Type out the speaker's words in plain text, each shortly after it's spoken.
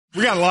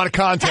We got a lot of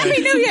content.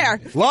 Happy New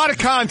Year. A lot of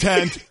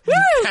content. Woo!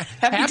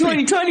 Happy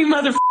 2020,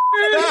 motherfucker.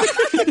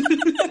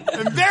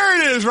 And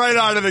there it is right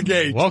out of the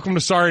gate. Welcome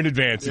to Sorry in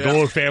Advance, the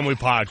Golic Family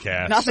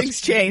Podcast.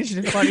 Nothing's changed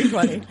in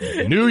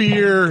 2020. New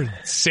year,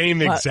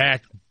 same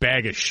exact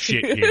bag of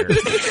shit here.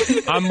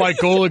 I'm Mike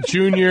Golic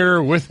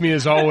Jr. With me,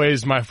 as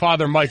always, my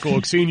father, Mike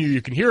Golic Sr.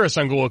 You can hear us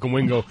on Golic and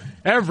Wingo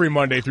every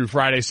Monday through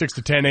Friday, 6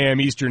 to 10 a.m.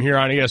 Eastern here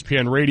on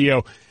ESPN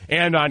Radio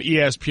and on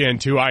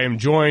ESPN2. I am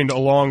joined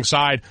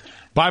alongside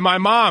by my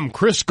mom,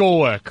 Chris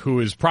Golic,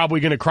 who is probably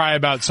going to cry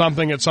about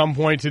something at some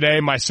point today.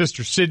 My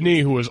sister,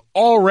 Sydney, who has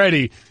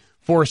already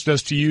forced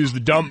us to use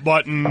the dump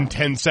button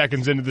 10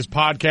 seconds into this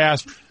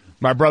podcast.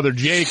 My brother,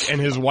 Jake,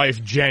 and his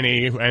wife,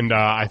 Jenny, and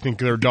I think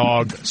their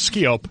dog,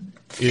 Skip,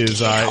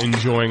 is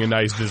enjoying a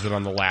nice visit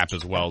on the lap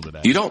as well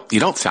today. You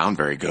don't sound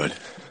very good.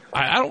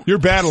 I don't. You're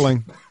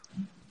battling.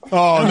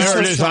 Oh, there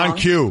it is strong. on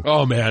cue.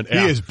 Oh man, He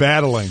is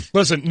battling.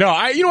 Listen,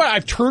 no, you know what?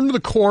 I've turned the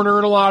corner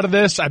in a lot of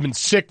this. I've been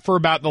sick for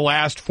about the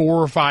last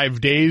 4 or 5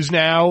 days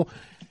now.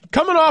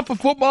 Coming off a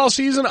football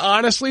season,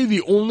 honestly,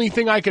 the only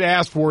thing I could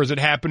ask for is it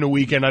happened a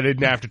weekend I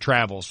didn't have to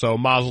travel. So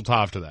mazel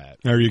tov to that.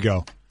 There you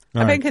go.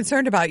 I've been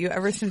concerned about you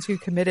ever since you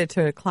committed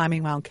to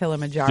climbing Mount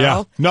Kilimanjaro.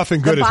 Yeah,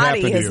 nothing good has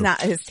happened to you. The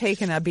body has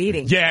taken a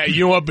beating. Yeah,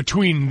 you know what?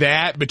 Between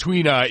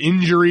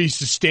injury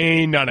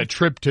sustained on a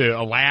trip to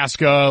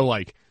Alaska,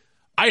 like,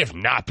 I have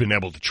not been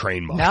able to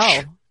train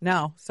much.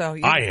 No. So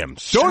I am.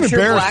 Don't I'm sure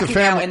embarrass the blacking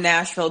family. out in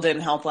Nashville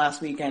didn't help last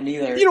weekend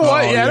either. You know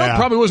what? Oh, yeah, yeah. that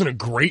probably wasn't a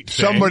great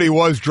thing. Somebody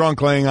was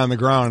drunk laying on the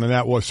ground,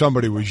 and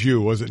somebody was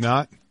you, was it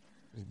not?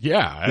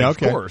 Yeah,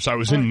 okay. Of course. I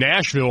was in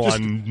Nashville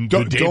on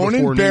the day Don't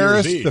before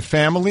embarrass New Year's Eve. the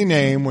family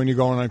name when you're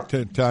going on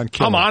Killer.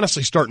 I'm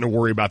honestly starting to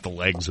worry about the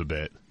legs a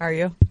bit. Are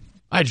you?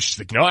 I just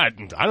think, I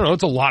don't know.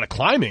 It's a lot of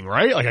climbing,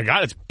 right? Like,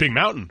 it's a big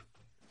mountain.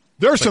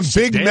 There are some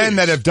big days. men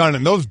that have done it.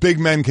 And those big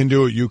men can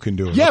do it. You can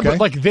do it. Yeah, okay? but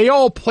like they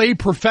all play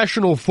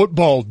professional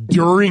football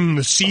during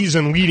the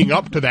season leading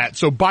up to that.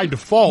 So by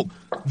default,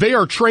 they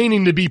are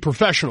training to be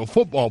professional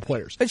football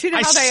players. But you know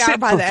I how they sit are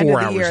by for the end 4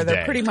 of the year. hours a They're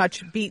day. pretty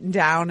much beaten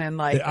down and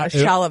like a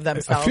shell of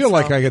themselves. I feel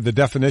like I get the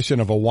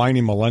definition of a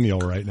whiny millennial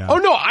right now. Oh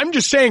no, I'm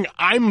just saying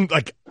I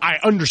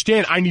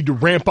understand I need to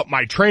ramp up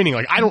my training.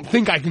 Like I don't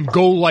think I can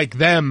go like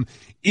them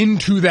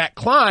into that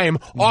climb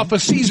off a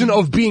season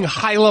of being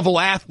high-level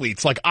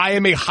athletes. Like, I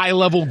am a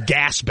high-level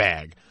gas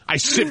bag. I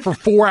sit for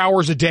 4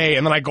 hours a day,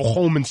 and then I go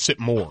home and sit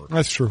more.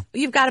 That's true.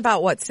 You've got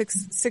about, what,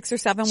 six or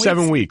 7 weeks?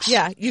 7 weeks.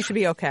 Yeah, you should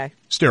be okay.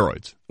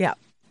 Steroids. Yeah,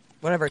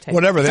 whatever it takes.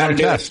 Whatever, they don't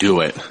test.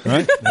 Do it.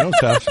 Right? They don't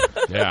test.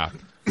 Yeah.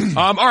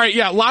 All right,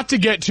 yeah, a lot to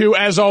get to.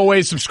 As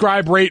always,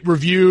 subscribe, rate,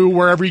 review,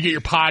 wherever you get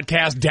your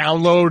podcast.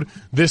 Download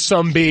this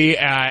someday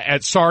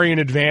at Sorry in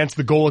Advance,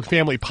 the Golic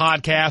Family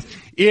Podcast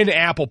in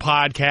Apple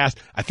Podcast.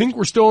 I think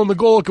we're still in the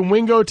Golic and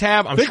Wingo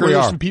tab. I'm sure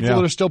there's some people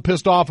that are still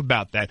pissed off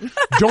about that.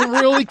 Don't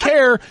really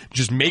care.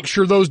 Just make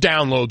sure those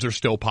downloads are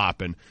still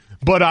popping.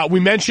 But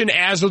we mentioned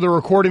as of the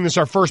recording, this is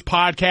our first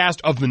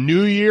podcast of the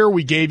new year.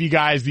 We gave you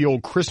guys the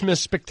old Christmas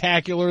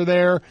spectacular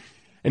there.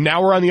 And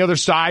now we're on the other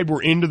side.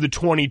 We're into the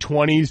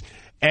 2020s.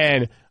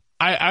 And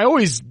I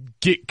always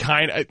get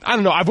I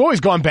don't know, I've always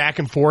gone back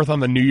and forth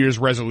on the New Year's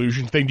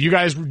resolution thing. Do you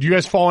guys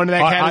fall into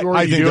that category?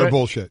 I think they're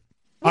bullshit.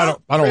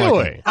 Well, I don't really?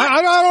 like them.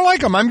 I don't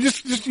like them. I'm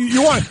just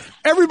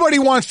everybody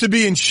wants to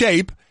be in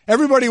shape.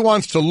 Everybody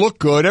wants to look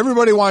good.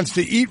 Everybody wants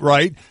to eat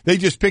right. They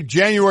just pick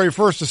January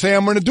 1st to say,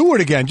 I'm going to do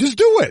it again. Just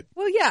do it.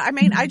 Well, yeah, I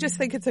mean, I just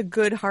think it's a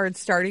good, hard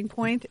starting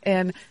point,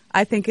 and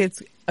I think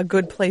it's a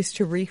good place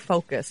to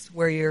refocus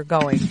where you're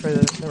going for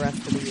the rest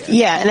of the year.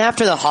 Yeah, and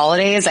after the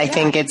holidays, I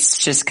think it's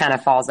just kind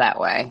of falls that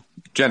way.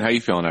 Jen, how you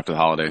feeling after the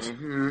holidays? Do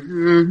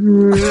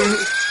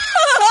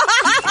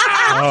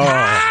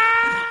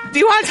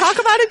you want to talk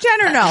about it,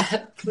 Jen, or no?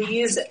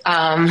 Please,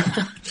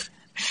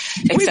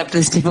 accept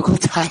this difficult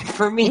time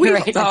for me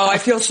right now. Oh, I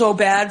feel so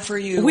bad for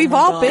you. We've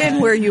all been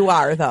where you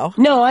are, though.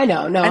 No, I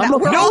know. No, I'm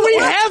okay. No, we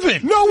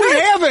haven't. No, we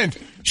haven't.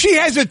 She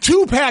has a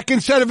 2-pack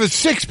instead of a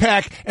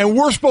 6-pack, and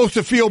we're supposed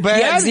to feel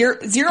bad? Yeah, zero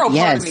part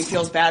Yes. of me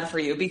feels bad for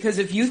you, because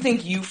if you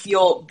think you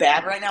feel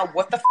bad right now,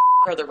 what the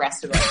are the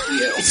rest of us to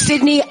you?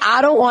 Sydney,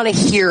 I don't want to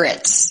hear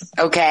it,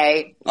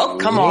 okay? Oh,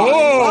 come on.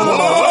 Oh,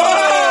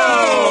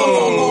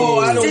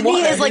 I don't Sydney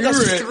wanna is like hear a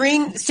it.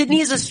 string.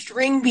 Sydney is a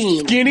string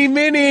bean. Skinny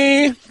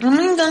mini.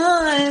 I'm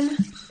done.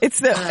 It's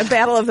the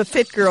battle of the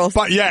fit girls.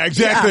 But yeah,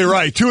 exactly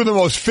right. Two of the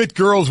most fit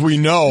girls we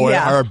know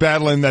are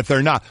battling that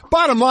they're not.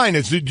 Bottom line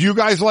is, do you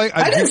guys like?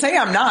 I didn't say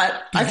I'm not.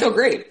 I feel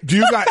great. Do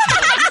you guys?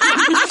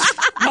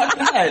 Not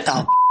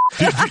bad.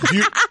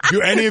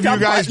 do any of you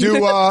guys do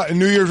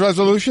New Year's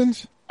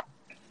resolutions?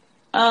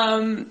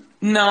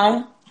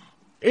 No.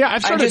 Yeah,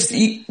 I've I started. just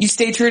you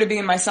stay true to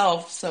being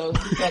myself, so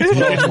that's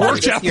what It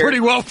worked out pretty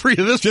well for you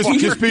this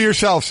Just be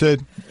yourself,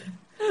 Sid.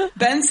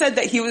 Ben said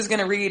that he was going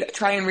to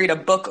try and read a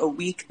book a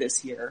week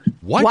this year.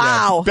 What?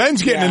 Wow.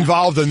 Ben's getting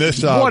involved in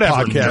this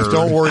Whatever, podcast. nerd.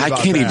 Don't worry I about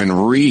can't that. even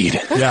read.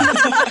 Yeah.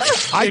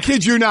 I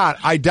kid you not.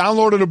 I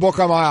downloaded a book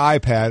on my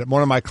iPad,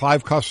 one of my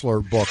Clive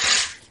Cussler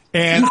books.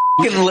 And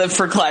You can live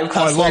for Clive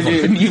I love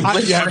Cussler, him. dude. You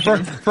live for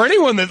him. For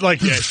anyone that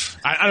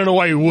I don't know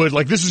why you would.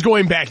 Like, this is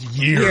going back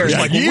years. Yeah,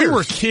 Like, when we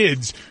were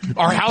kids,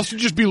 our house would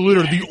just be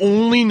littered. The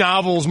only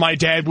novels my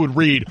dad would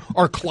read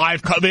are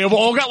Clive Cussler. They have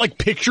all got, like,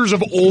 pictures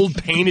of old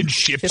painted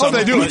ships. Oh,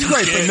 they do. It's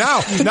great.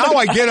 But now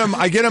I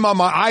get them on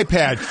my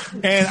iPad,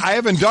 and I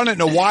haven't done it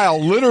in a while.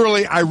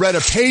 Literally, I read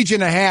a page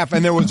and a half,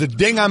 and there was a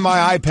ding on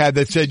my iPad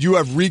that said, "You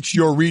have reached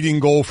your reading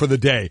goal for the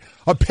day."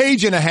 A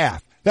page and a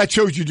half. That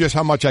shows you just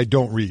how much I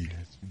don't read.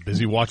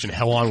 Busy watching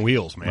Hell on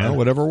Wheels, man. Well,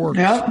 whatever works.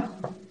 Yeah.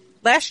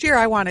 Last year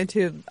I wanted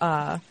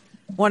to,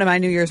 one of my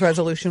New Year's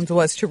resolutions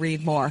was to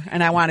read more,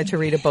 and I wanted to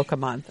read a book a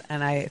month,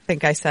 and I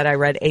think I said I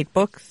read 8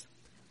 books.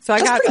 So I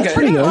got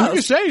pretty good. What did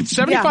you say? It's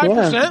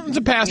 75%. It's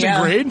a passing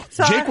grade.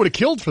 So Jake would have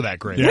killed for that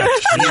grade. Yeah.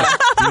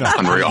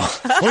 Unreal.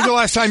 When's the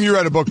last time you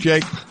read a book,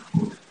 Jake?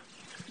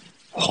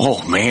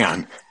 Oh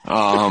man.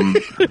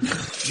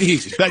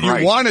 Jesus That you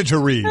Christ. wanted to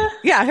read?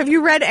 Yeah, have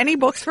you read any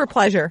books for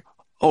pleasure?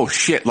 Oh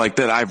shit! Like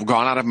that, I've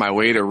gone out of my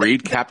way to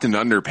read Captain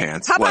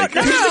Underpants. How about, like,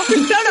 no.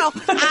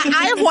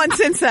 I have one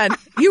since then.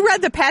 You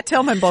read the Pat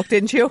Tillman book,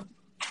 didn't you?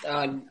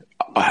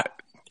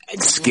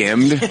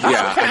 skimmed.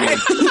 Yeah. I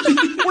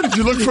mean, What did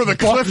you look for the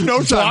cliff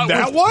notes on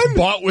that one?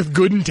 Bought with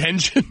good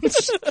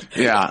intentions.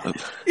 yeah.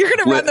 You're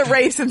going to run the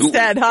race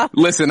instead, huh?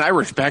 Listen, I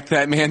respect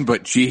that man,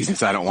 but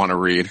Jesus, I don't want to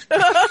read.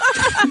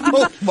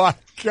 Oh my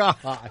God.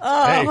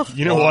 Hey,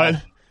 you know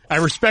what? I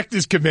respect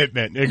his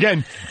commitment.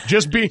 Again,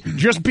 just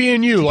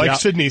being you, like Yep.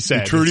 Sydney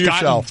said. Be true to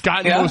yourself. It's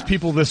gotten those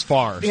people this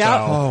far.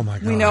 Yeah. So. Oh my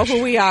God. We know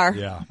who we are.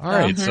 Yeah. All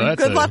right. So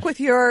that's Good luck with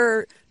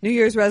your New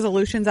Year's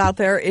resolutions out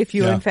there, if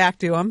you Yeah. in fact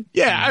do them.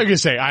 Yeah, I was gonna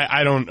say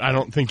I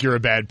don't think you're a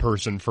bad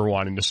person for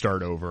wanting to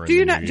start over. Do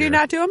you not do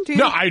them?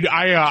 No,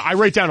 I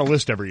write down a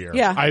list every year.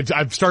 Yeah.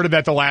 I've started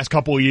that the last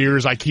couple of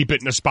years. I keep it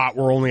in a spot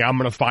where only I'm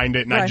going to find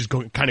it, and I Right. just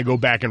kind of go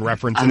back and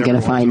reference I'm it every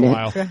gonna once in a find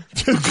while.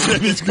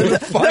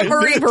 The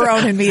Marie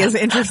Barone in me is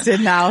interested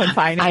now in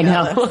finding I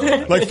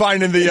know. Like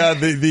finding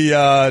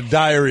the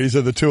diaries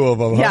of the two of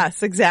them. Huh?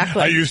 Yes,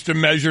 exactly. I used to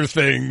measure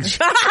things.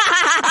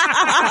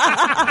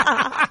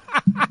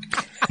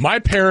 My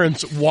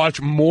parents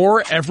watch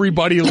more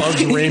Everybody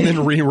Loves Raymond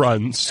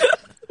reruns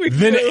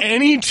than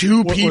any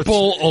two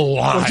people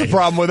alive. What's the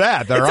problem with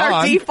that? They're it's on.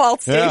 our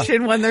default Yeah.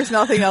 station when there's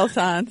nothing else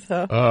on.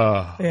 So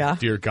yeah.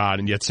 Dear God,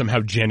 and yet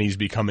somehow Jenny's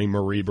becoming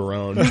Marie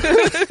Barone.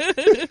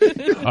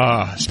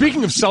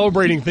 Speaking of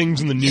celebrating things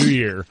in the new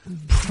year,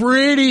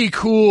 pretty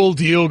cool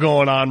deal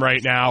going on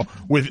right now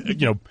with,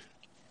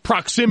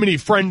 proximity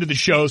friend of the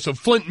show. So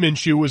Flint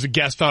Minshew was a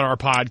guest on our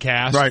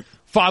podcast. Right.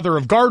 Father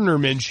of Gardner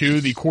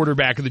Minshew, the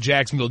quarterback of the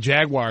Jacksonville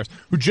Jaguars,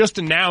 who just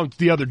announced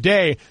the other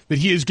day that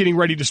he is getting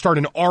ready to start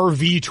an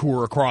RV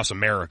tour across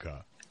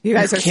America. You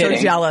guys are so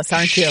kidding. jealous,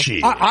 aren't you?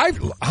 Shit.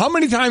 How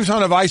many times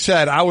have I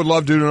said I would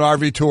love to do an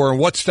RV tour, and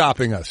what's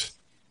stopping us?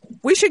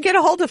 We should get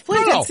a hold of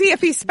Flint No. and see if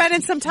he's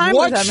spending some time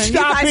What's with him. And you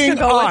guys stopping could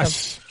go with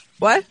us? him.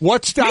 What?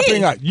 What's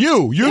stopping Me. us?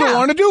 You Yeah. don't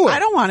want to do it. I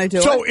don't want to do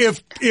so it.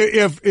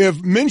 if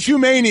Minshew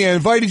Mania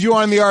invited you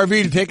on the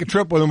RV to take a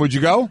trip with him, would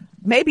you go?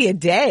 Maybe a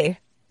day.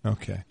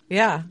 Okay.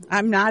 Yeah,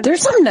 I'm not.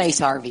 There's some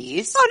nice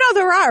RVs. Oh no,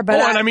 there are, but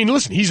and I mean,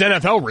 listen, he's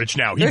NFL rich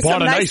now. He there's bought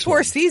some a nice nice Four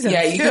one. Seasons.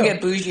 Yeah, you too. can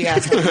get bougie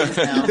ass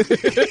now.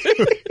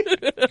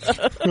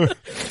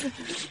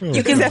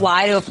 You can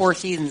fly to a Four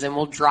Seasons and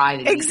we'll drive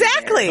to meet you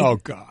Exactly. Oh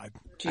God.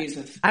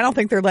 Jesus. I don't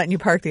think they're letting you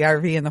park the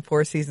RV in the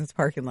Four Seasons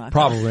parking lot.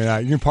 Probably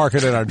not. You can park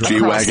it in our driveway.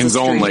 G-Wagons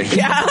only.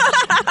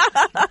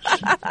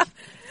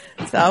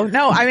 So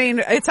no, I mean,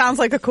 it sounds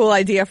like a cool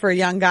idea for a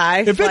young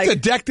guy. If it's a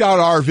decked out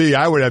RV,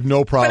 I would have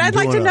no problem. but I'd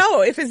like to doing it.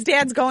 know if his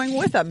dad's going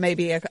with him.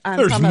 Maybe on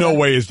There's some of no the-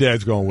 way his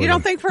dad's going with You him.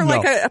 don't think for No.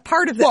 like a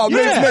part of the? Well,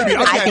 maybe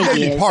I okay, think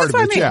maybe he is. part of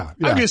That's it. what I mean.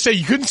 Yeah. I was going to say,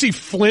 you couldn't see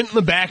Flint in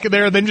the back of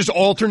there, then just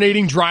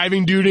alternating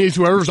driving duties,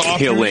 whoever's off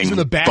duties Killing in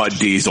the back. Bud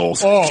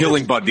Diesels. Oh.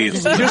 Killing Bud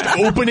Diesels. Just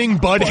opening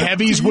Bud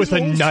Heavies with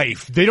a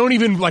knife. They don't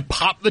even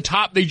pop the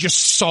top. They just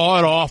saw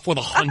it off with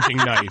a hunting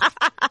knife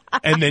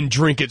and then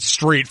drink it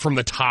straight from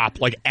the top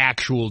like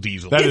actual diesel.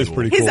 That is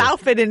pretty His cool.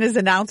 outfit in his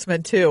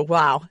announcement too.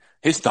 Wow.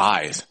 His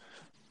thighs.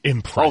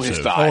 impressive. Oh, his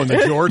Oh, thigh. and the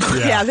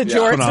jorts. Yeah, the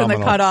jorts and the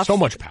Phenomenal. cutoff. So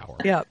much power.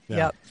 Yep. Yeah,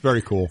 Yep. it's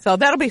very cool. So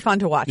that'll be fun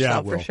to watch, Yeah, though,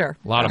 it for will. sure.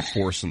 A lot of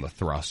force in the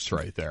thrusts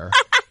right there.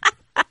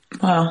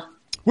 Wow.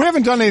 We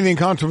haven't done anything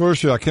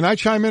controversial. Can I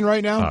chime in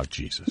right now? Oh,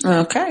 Jesus.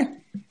 Okay.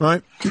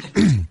 Right.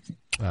 I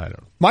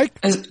don't. Mike,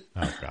 Is-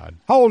 Oh, God.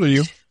 how old are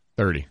you?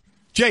 30.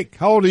 Jake,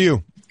 how old are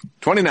you?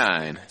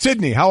 29.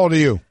 Sydney, how old are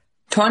you?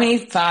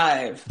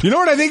 25. You know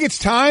what I think it's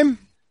time?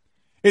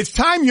 It's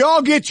time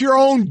y'all get your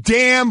own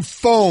damn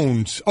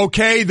phones,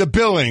 okay? The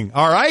billing,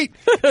 all right?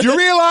 Do you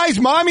realize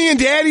mommy and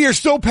daddy are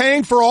still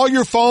paying for all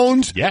your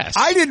phones? Yes.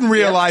 I didn't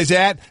realize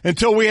that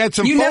until we had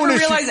some You phone never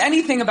issues. realize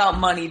anything about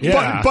money, dude.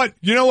 Yeah. But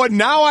you know what?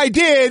 Now I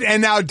did,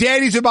 and now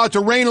daddy's about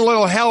to rain a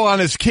little hell on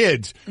his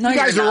kids. No, you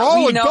guys you're are not.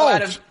 all We know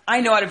adults. I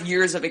know out of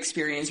years of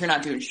experience, you're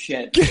not doing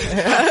shit.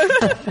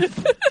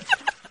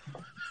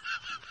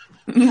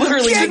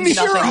 Literally Get doing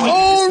your nothing.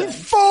 own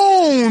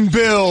phone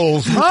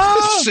bills,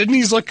 huh?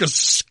 Sydney's like a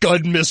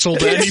Scud missile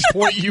to any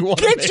point you want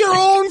to Get make. your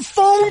own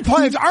phone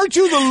plans. Aren't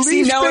you the least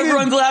See, now bit-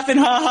 everyone's laughing,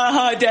 ha ha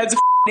ha, dad's a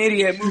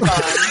idiot, move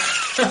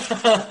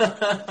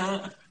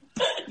on.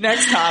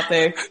 Next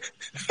topic.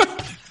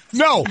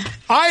 No,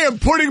 I am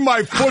putting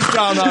my foot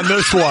down on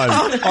this one.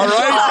 All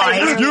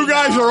right? You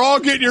guys are all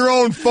getting your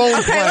own phone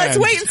Okay, plans. let's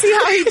wait and see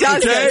how he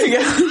does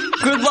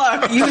it. Good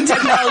luck. You and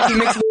technology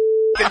mix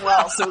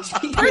well. So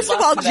First of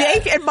all,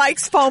 Jake and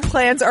Mike's phone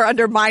plans are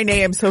under my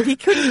name, so he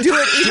couldn't do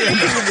it even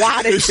if he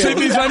wanted to.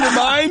 Sydney's under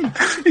mine?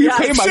 Yeah.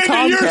 pay my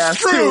Sydney, you're Comcast,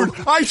 screwed.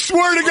 too. I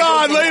swear to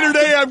God, later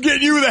day, I'm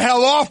getting you the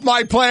hell off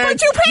my plan.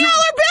 But you pay all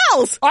our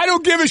bills. I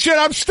don't give a shit.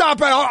 I'm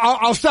stopping.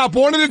 I'll stop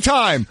one at a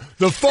time.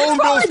 The phone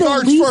bill probably the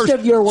starts least first.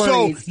 of your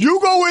So worries. you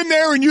go in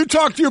there and you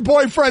talk to your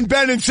boyfriend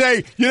Ben and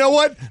say, you know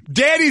what?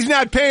 Daddy's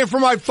not paying for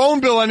my phone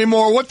bill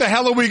anymore. What the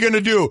hell are we going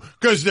to do?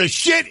 Because the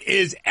shit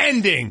is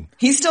ending.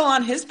 He's still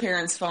on his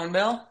parents' phone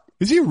bill.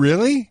 Is he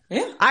really?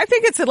 Yeah. I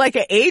think it's like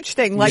an age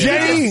thing. Like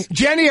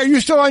Jenny, are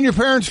you still on your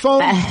parents'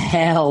 phone?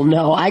 Hell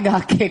no. I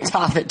got kicked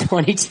off at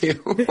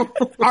 22.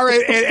 All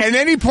right. At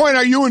any point,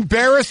 are you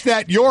embarrassed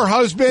that your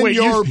husband,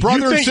 your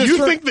brother and sister?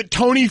 You think that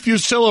Tony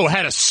Fusillo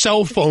had a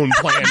cell phone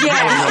plan?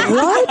 Yeah.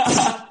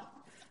 What?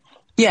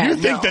 Yeah. You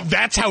think that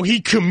that's how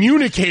he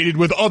communicated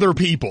with other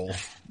people?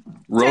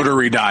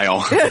 Rotary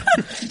dial.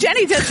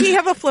 Jenny, does he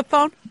have a flip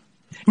phone?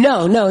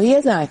 No, he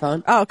has an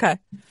iPhone. Oh, okay.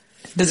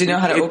 Does he know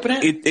how to open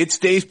it? It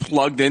stays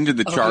plugged into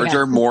the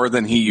charger more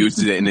than he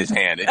uses it in his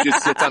hand. It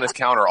just sits on his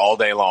counter all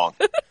day long.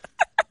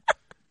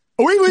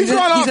 We've gone he's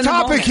off in the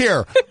topic moment.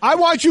 here. I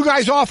want you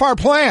guys off our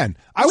plan.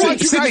 I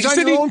want you guys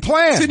on your own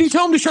plan. Sydney,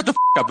 tell him to shut the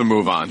up and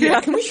move on.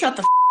 Yeah. Can we shut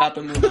the up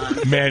and move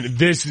on? Man,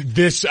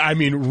 this, I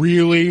mean,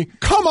 really,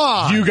 Come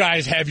on. you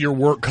guys have your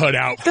work cut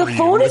out for The you.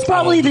 phone is with all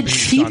probably of the beats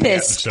on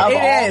cheapest episode.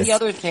 of all is. the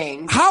other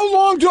things. How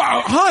long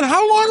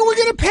are we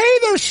going to pay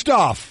their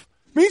stuff?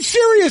 I mean,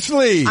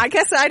 seriously. I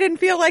guess I didn't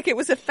feel like it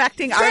was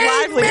affecting our They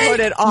livelihood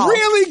make at all.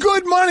 really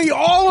good money.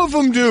 All of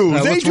them do.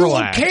 Now, They let's do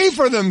relax. okay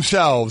for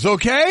themselves,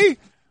 okay?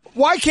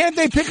 Why can't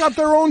they pick up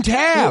their own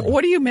tab?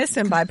 What are you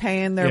missing by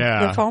paying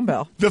their phone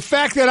bill? The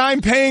fact that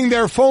I'm paying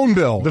their phone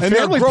bill The and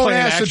they're family plan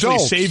grown-ass actually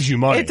adults. saves you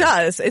money. It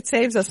does. It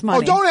saves us Oh,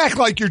 money. don't act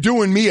like you're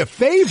doing me a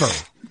favor.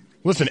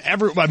 Listen,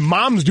 my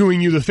mom's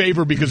doing you the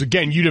favor because,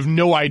 again, you'd have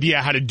no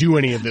idea how to do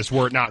any of this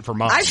were it not for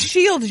mom. I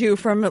shield you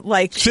from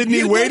like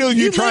Sydney, wait till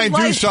you try and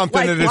do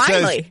something and it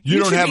says blindly. you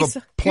don't should have be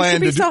a plan You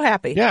should be to do- so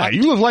happy. Yeah,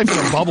 you live life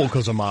in a bubble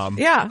because of mom.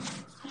 Yeah.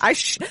 I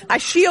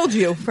shield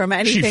you from She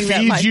anything that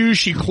feeds might. you,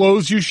 she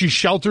clothes you, she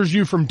shelters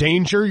you from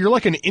danger. You're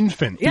like an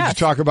infant. Yeah. Did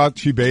you talk about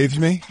she bathes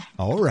me?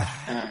 All right.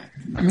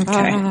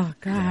 Oh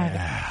God!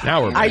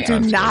 Now we're I back do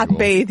on not schedule.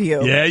 bathe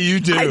you. Yeah,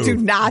 you do. I do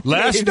not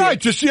Last bathe night,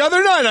 you. just the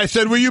other night, I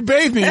said, will you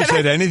bathe me? You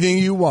said anything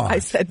you want. I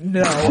said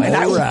no, and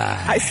All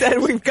right. I said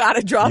we've got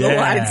to draw the Yeah.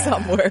 line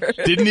somewhere.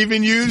 Didn't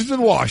even use the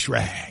wash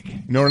rag.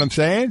 You know what I'm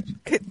saying?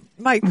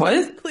 Mike,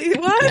 What? Please,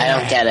 what? I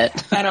don't get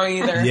it. I don't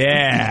either.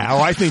 Yeah.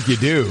 Oh, I think you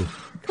do.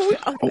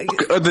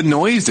 The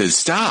noises,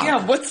 stop.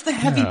 Yeah, what's the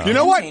heavy You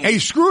know what? Hey,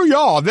 screw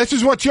y'all. This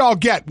is what y'all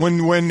get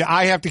when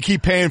I have to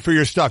keep paying for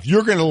your stuff.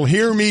 You're going to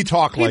hear me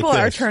talk People like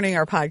are this. turning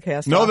our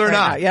podcast No, off they're right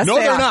not. now. Yes, no,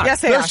 they they're are. not.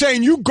 Yes, they They're are.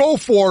 saying you go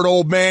for it,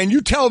 old man. You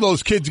tell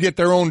those kids to get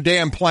their own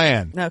damn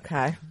plan.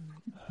 Okay.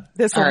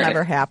 This will All right.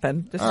 never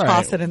happen. Just All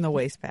toss right. it in the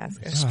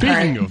wastebasket.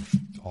 Speaking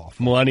of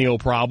millennial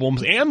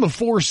problems and the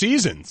Four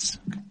Seasons.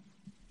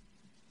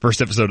 First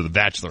episode of The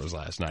Bachelor was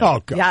last night.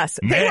 Oh, God. Yes.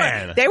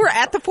 Man. They were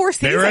at the Four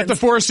Seasons. They were at the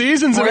Four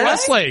Seasons in Really?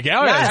 Westlake. Yeah,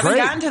 I it was haven't great.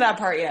 gotten to that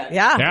part yet.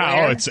 Yeah. Yeah,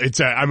 Where? it's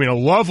a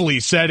lovely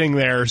setting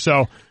there.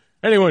 So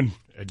anyone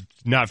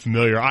not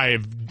familiar, I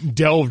have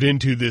delved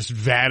into this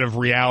vat of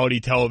reality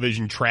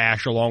television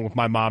trash along with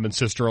my mom and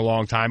sister a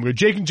long time ago.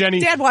 Jake and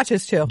Jenny. Dad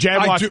watches too.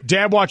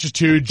 Dad watches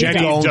too. Jenny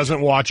don't. doesn't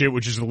watch it,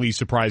 which is the least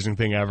surprising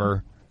thing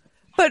ever.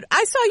 But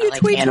I saw you like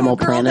tweet to a Animal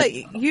girl Planet.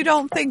 that you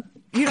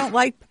don't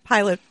like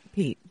Pilot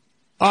Pete.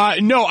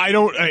 No, I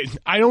don't.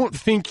 I don't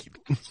think.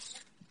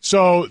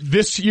 So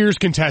this year's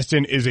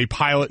contestant is a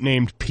pilot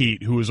named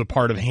Pete, who was a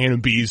part of Hannah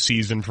B's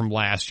season from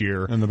last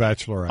year And the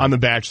Bachelorette. on The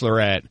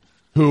Bachelorette,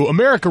 who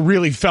America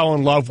really fell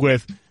in love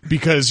with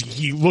because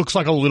he looks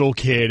like a little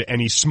kid and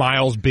he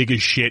smiles big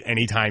as shit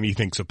anytime he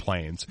thinks of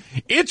planes.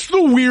 It's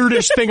the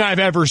weirdest thing I've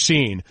ever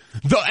seen.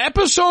 The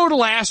episode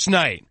last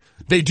night,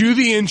 they do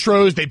the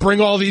intros, they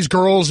bring all these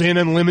girls in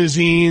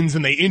limousines,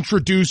 and they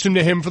introduce him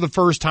to him for the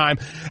first time.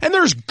 And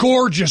there's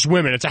gorgeous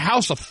women. It's a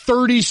house of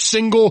 30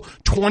 single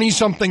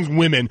 20-something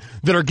women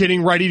that are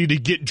getting ready to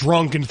get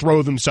drunk and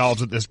throw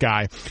themselves at this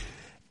guy.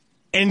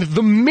 And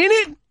the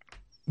minute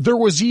there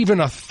was even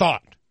a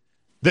thought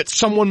that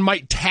someone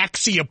might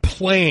taxi a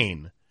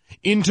plane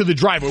into the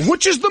driveway,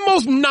 which is the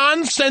most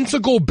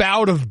nonsensical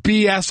bout of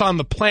BS on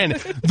the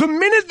planet. The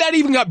minute that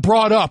even got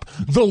brought up,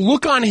 the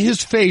look on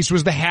his face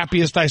was the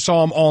happiest I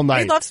saw him all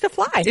night. He loves to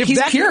fly.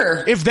 He's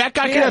pure. If that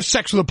guy could have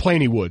sex with a plane,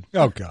 he would.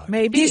 Oh, God.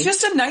 Maybe He's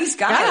just a nice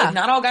guy. Yeah. Like,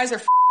 not all guys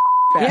are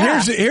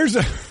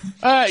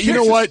Yeah. You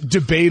know what?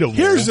 Debatable.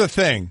 Here's the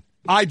thing.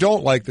 I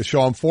don't like the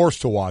show. I'm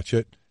forced to watch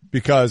it.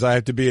 because I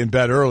have to be in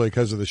bed early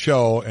because of the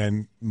show,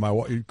 and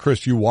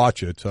Chris, you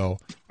watch it, so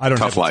I don't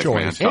Tough have a life,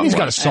 choice. man. And he's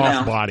got a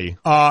soft body.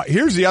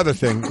 Here's the other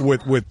thing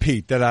with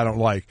Pete that I don't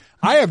like.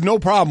 I have no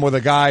problem with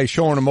a guy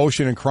showing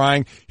emotion and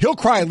crying. He'll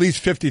cry at least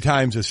 50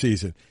 times a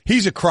season.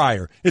 He's a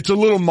crier. It's a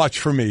little much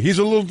for me. He's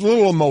a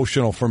little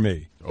emotional for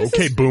me.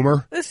 Okay,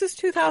 boomer. This is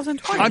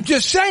 2020. I'm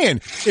just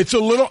saying, it's a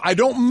little, I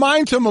don't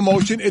mind some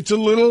emotion. It's a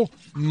little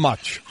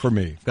much for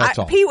me. That's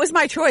all. Pete was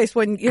my choice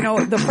when,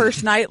 the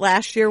first night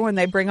last year when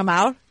they bring him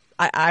out.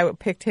 I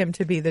picked him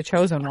to be the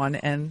chosen one,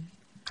 and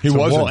He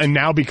wasn't. Well, and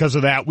now because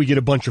of that, we get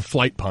a bunch of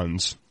flight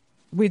puns.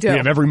 we do. We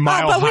have every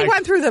mile but high. we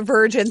went through the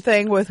Virgin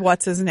thing with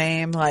what's his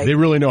name. Like They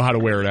really know how to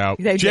wear it out.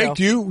 they Jake,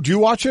 do. do you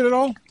watch it at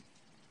all?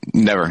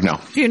 Never. No.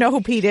 Do you know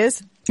who Pete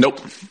is?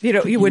 Nope. You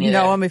wouldn't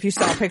Neither. know him if you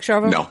saw a picture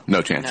of him? No.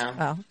 No chance. No.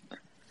 Oh.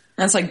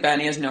 That's like Ben.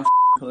 He has no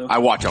clue. I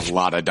watch a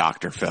lot of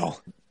Dr. Phil.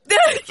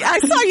 I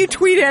saw you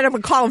tweet at him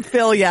and call him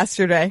Phil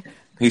yesterday.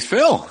 He's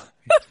Phil.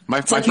 My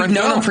It's like friend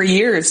you've known Phil. him for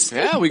years.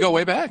 Yeah, we go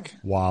way back.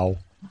 Wow.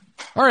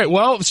 All right.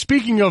 Well,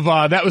 speaking of,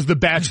 that was the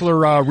Bachelor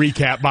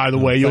recap, by the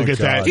way. You'll Thank get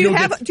that.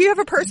 God. Do you have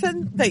a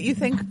person that you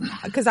think?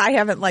 Because I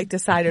haven't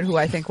decided who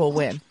I think will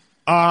win.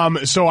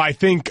 So I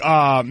think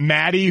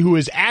Maddie, who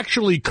is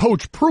actually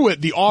Coach Pruitt,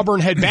 the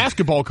Auburn head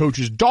basketball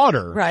coach's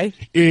daughter, Right.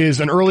 is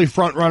an early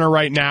front runner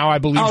right now. I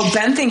believe. Oh,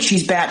 Ben thinks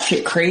she's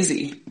batshit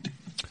crazy.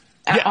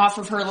 Off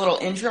of her little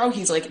intro,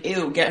 he's like,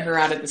 "Ew, get her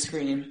out of the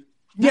screen."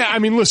 Yeah, I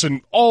mean,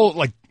 listen,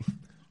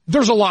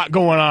 there's a lot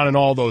going on in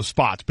all those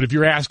spots, but if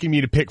you're asking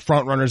me to pick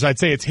front runners, I'd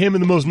say it's him,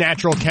 and the most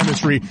natural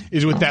chemistry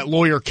is with that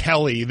lawyer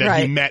Kelly that he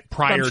Right. met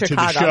prior From to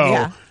the Chicago, show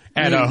yeah.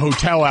 at a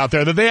hotel out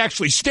there that they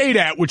actually stayed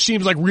at, which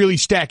seems like really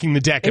stacking the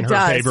deck in It her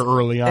does. favor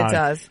early on It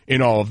does.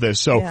 in all of this.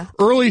 So Yeah.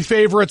 early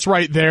favorites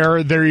right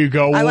there. There you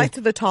go. I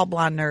liked the tall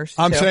blonde nurse.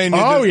 I'm too. saying,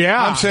 yeah.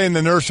 I'm saying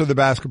the nurse of the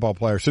basketball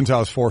player since I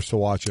was forced to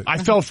watch it. I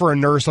fell for a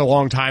nurse a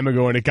long time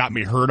ago, and it got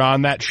me hurt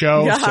on that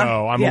show, Yeah.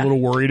 so I'm a little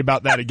worried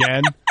about that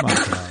again. My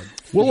God.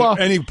 Well,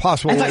 Any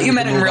possible I thought way you we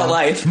meant can in move real on?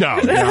 life. no.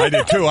 Yeah, I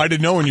did too. I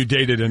didn't know when you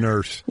dated a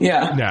nurse.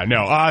 Yeah.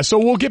 No. So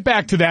we'll get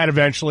back to that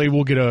eventually.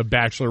 We'll get a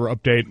Bachelor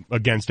update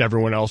against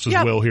everyone else's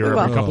Yep, will here we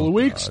every will. couple of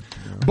weeks.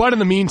 But in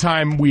the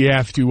meantime, we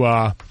have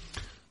to,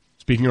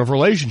 speaking of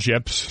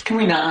relationships, Can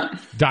we not?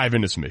 dive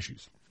into some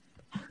issues.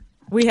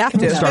 We have to.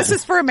 This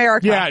is for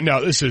America. Yeah,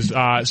 no, this is,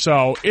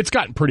 so it's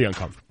gotten pretty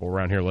uncomfortable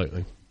around here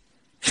lately.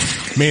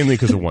 Mainly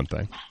because of one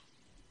thing.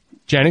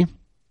 Jenny?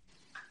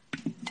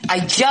 I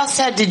just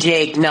said to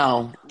Jake,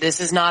 no, this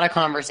is not a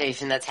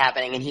conversation that's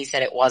happening, and he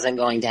said it wasn't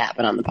going to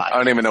happen on the I podcast.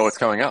 don't even know what's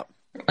coming up.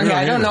 Okay,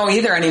 I don't know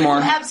either anymore.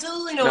 You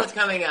absolutely know what's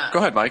coming up. Go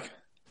ahead, Mike.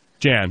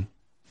 Jan?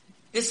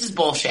 This is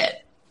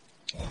bullshit.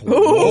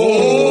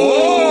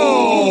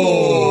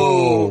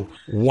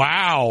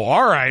 Wow.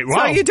 All right. So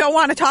Wow. you don't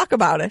want to talk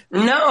about it.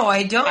 No,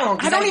 I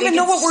don't. I don't even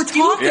know what we're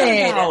talking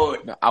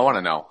about. No, I want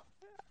to know.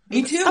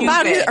 Me too.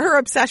 About her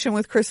obsession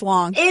with Chris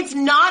Long. It's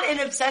not an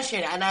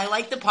obsession, and I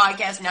like the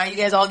podcast. Now you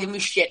guys all give me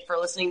shit for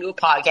listening to a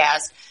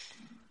podcast.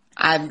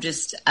 I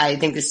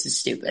think this is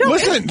stupid.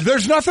 Listen,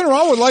 there's nothing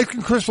wrong with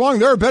liking Chris Long.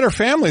 They're a better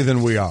family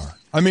than we are.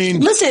 I mean,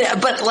 Listen,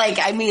 but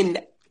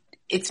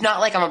it's not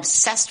like I'm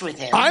obsessed with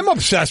him. I'm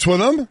obsessed with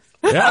him.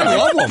 Yeah,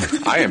 I love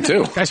him. I am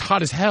too. Guy's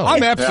hot as hell.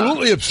 I'm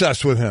absolutely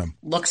obsessed with him.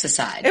 Looks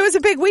aside. It was a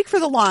big week for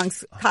the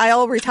Longs.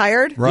 Kyle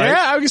retired. Right? Yeah,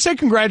 I would say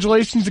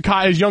congratulations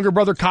to his younger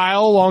brother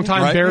Kyle,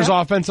 longtime Right. Bears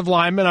Yeah. offensive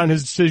lineman, on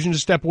his decision to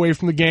step away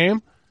from the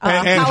game.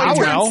 And Howie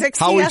turned Howie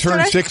 60 Howie yesterday?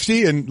 turned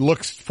 60 and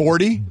looks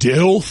 40.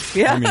 Dilf.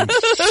 Yeah. I mean,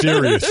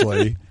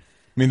 seriously.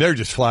 I mean, they're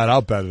just flat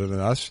out better than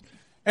us.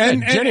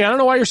 And Jenny, I don't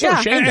know why you're so Yeah.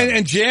 ashamed. of it.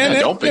 and Jan, Yeah,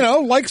 don't be.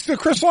 likes the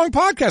Chris Long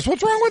podcast.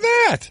 What's wrong with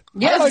that?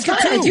 Yeah, I like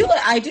it's fine. it too.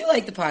 I do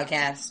like the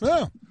podcast.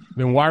 Yeah.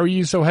 Then why were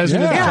you so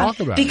hesitant Yeah. to talk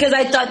about it? Because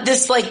I thought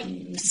this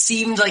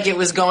seemed like it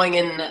was going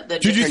in the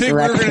Did you think we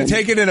were going to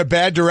take it in a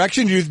bad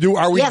direction?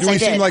 Are we Yes, do we I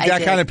seem did. like I that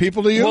did. kind of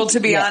people to you? Well, to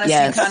be honest,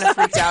 yes. you kind of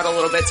freaked out a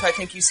little bit, so I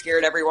think you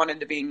scared everyone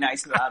into being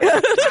nice about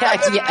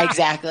it. Yeah,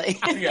 exactly.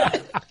 Yeah.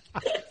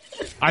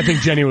 I think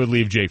Jenny would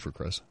leave Jake for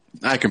Chris.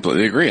 I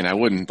completely agree, and I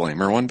wouldn't blame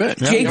her one bit.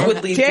 Jake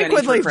would leave Jake Jenny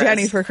would for leave Chris.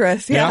 Jenny for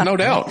Chris. Yeah. No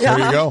doubt. There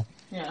you go.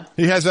 Yeah.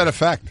 He has that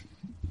effect.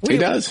 He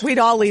does. We'd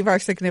all leave our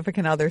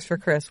significant others for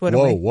Chris,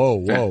 wouldn't we?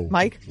 Whoa.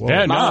 Mike?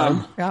 Yeah, no,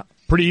 Mom. Yeah.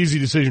 pretty easy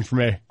decision for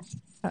me.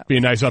 Be a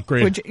nice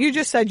upgrade. You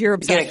just said you're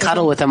obsessed Gonna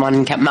cuddle with him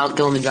on Mount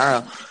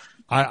Kilimanjaro.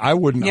 I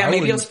wouldn't. Yeah, I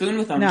maybe wouldn't, you'll spoon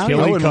with him. No. I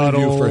Killy wouldn't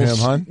leave you for him, cuddles.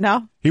 hon.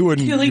 No? He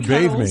wouldn't Killy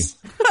bathe me. cuddles.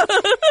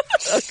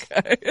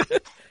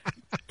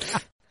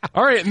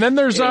 All right, and then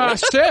there's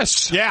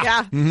Sis.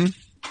 Yeah.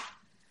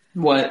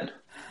 What?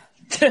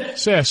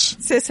 Sis.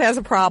 Sis has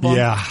a problem.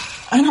 Yeah.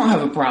 I don't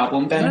have a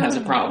problem. Ben has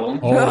a problem.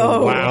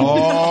 Oh, wow.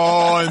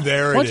 Oh, and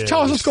there Why it don't you is.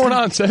 tell us what's going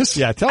on, Sis?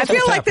 Yeah, tell I us feel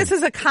what's like happening. this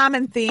is a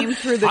common theme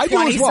through the I do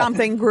as well.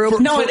 20-something group.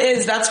 No, it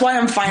is. That's why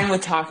I'm fine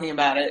with talking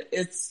about it.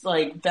 It's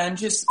like Ben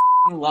just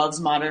loves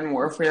Modern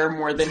Warfare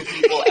more than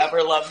he will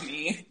ever love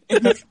me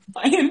in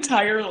my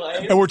entire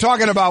life. And we're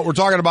talking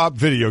about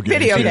video games.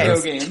 Video here.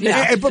 games. games.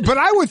 Yeah. But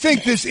I would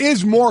think this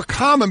is more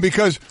common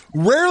because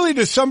rarely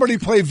does somebody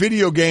play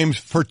video games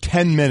for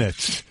 10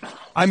 minutes.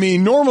 I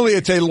mean, normally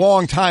it's a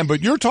long time,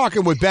 but you're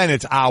talking with Ben,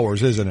 it's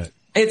hours, isn't it?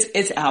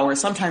 It's hours.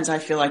 Sometimes I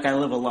feel like I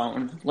live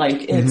alone.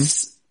 Like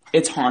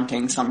it's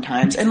haunting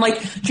sometimes. And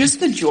like just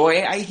the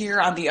joy I hear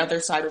on the other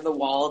side of the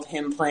wall of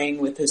him playing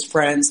with his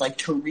friends like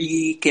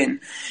Tariq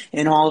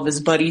and all of his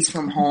buddies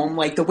from home,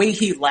 like the way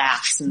he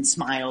laughs and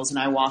smiles and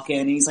I walk in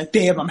and he's like,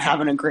 babe, I'm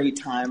having a great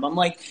time. I'm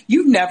like,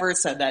 you've never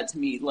said that to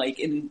me like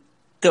in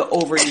the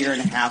over a year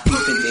and a half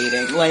we've been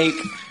dating. Like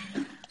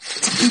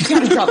you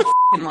gotta drop a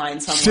f***ing line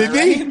somewhere,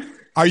 Sydney, right?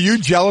 are you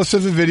jealous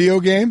of the video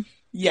game?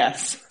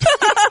 Yes.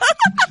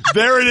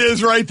 There it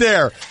is right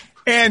there.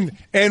 And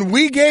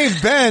we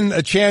gave Ben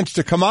a chance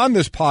to come on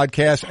this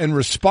podcast and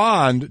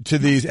respond to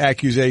these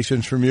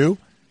accusations from you,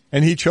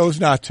 and he chose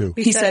not to.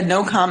 He said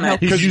no comment.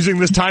 He's using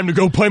this time to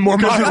go play more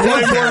Modern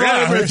Warfare.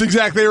 Yeah. That's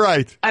exactly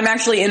right. I'm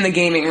actually in the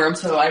gaming room,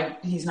 so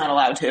he's not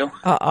allowed to.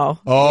 Uh-oh.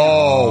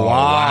 Oh,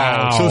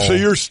 wow. Wow. So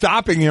you're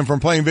stopping him from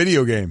playing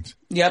video games.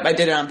 Yep, I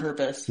did it on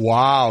purpose.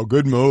 Wow,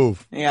 good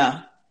move.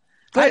 Yeah.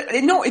 But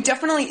no, it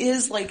definitely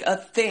is like a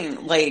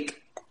thing.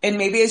 Like, and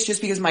maybe it's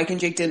just because Mike and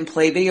Jake didn't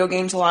play video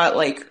games a lot,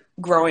 like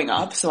growing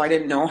up, so I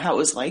didn't know how it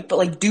was like. But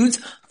like, dudes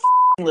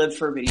live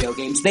for video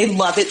games. They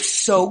love it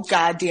so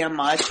goddamn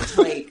much.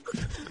 Like,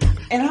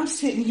 and I'm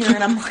sitting here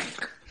and I'm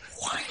like,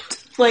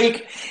 what?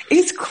 Like,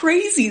 it's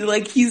crazy.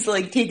 Like, he's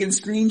like taking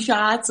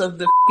screenshots of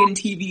the fucking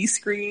TV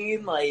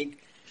screen,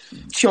 like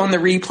showing the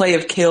replay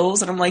of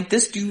kills, and I'm like,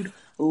 this dude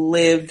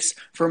lives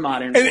for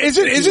Modern Warfare. And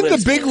isn't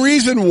the big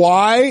reason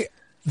why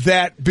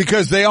that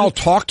because they all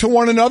talk to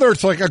one another?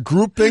 It's like a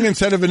group thing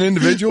instead of an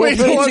individual Wait,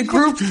 thing? It's a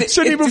group thing.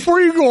 Sydney, before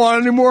you go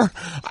on anymore,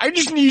 I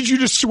just need you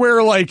to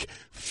swear like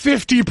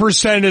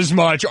 50% as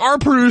much. Our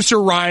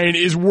producer Ryan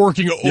is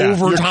working you're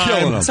killing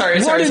overtime, him. Sorry.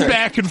 running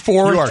back and You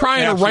forth, are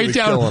trying to write absolutely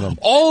killing down him.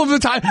 all of the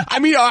time. I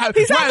mean,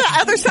 He's on the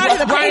other side of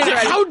the page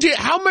Ryan, already.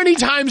 how many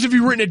times have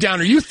you written it down?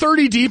 Are you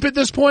 30 deep at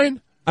this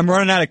point? I'm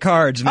running out of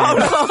cards, man.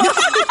 Oh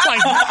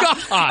my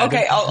God.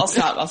 Okay, I'll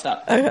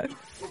stop.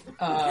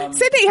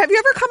 Sydney, have you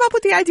ever come up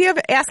with the idea of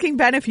asking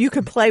Ben if you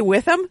could play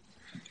with him?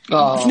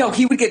 No,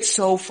 he would get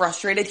so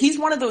frustrated. He's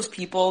one of those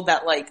people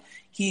that like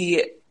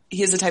he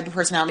has the type of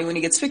personality when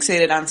he gets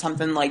fixated on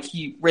something, like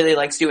he really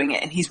likes doing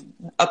it, and he's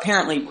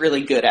apparently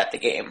really good at the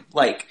game.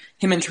 Like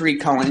him and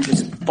Tariq Cohen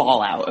just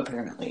ball out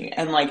apparently.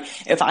 And like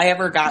if I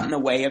ever got in the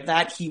way of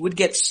that, he would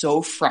get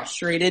so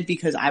frustrated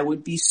because I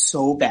would be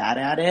so bad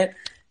at it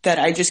that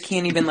I just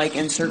can't even like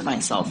insert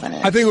myself in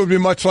it. I think it would be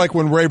much like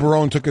when Ray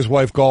Barone took his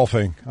wife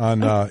golfing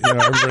on,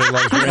 everybody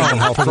loves Ray and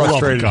how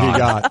frustrated he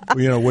got,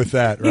 with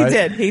that,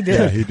 right? He did.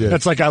 Yeah, he did.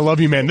 That's like, I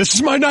love you, man. This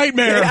is my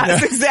nightmare.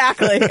 Yes,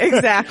 exactly.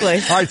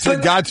 All right, so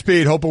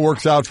Godspeed. Hope it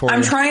works out for you.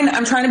 I'm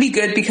trying to be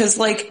good because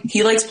like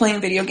he likes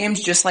playing video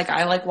games just like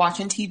I like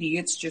watching TV.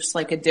 It's just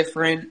like a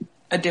different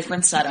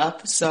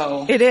setup.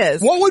 So It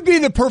is. What would be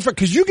the perfect,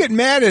 cause you get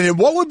mad at it,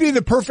 what would be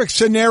the perfect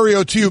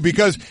scenario to you?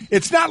 Because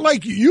it's not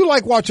like you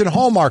like watching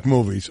Hallmark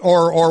movies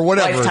or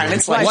whatever. Lifetime,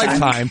 it's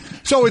Lifetime.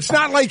 So it's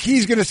not like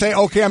he's gonna say,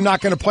 okay, I'm not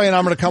gonna play and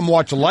I'm gonna come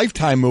watch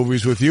Lifetime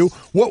movies with you.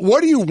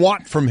 What do you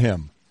want from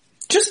him?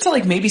 just to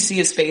like maybe see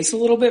his face a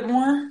little bit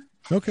more.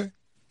 Okay.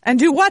 And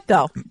do what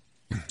though?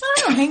 I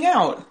don't know, hang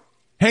out.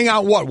 Hang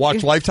out what?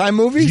 Watch Lifetime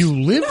movies?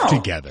 You live No.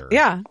 together.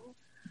 Yeah.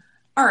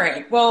 All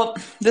right. Well,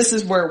 this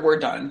is where we're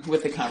done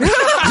with the conversation.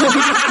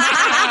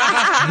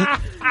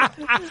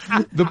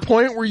 The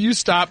point where you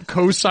stop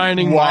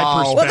co-signing Wow. my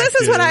perspective. Well, this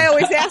is what I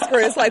always ask her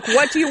is like,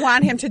 what do you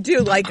want him to do?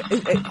 Like,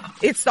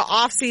 it's the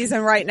off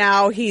season right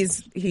now.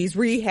 He's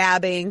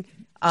rehabbing.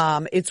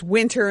 It's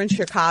winter in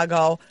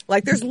Chicago.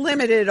 Like, there's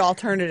limited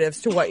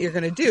alternatives to what you're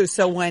going to do.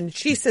 So when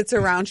she sits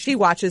around, she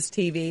watches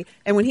TV,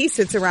 and when he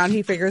sits around,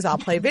 he figures I'll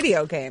play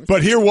video games.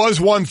 But here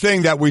was one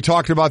thing that we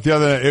talked about the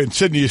other night.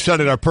 Sydney, you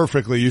set it up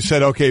perfectly. You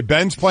said, okay,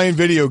 Ben's playing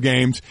video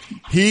games.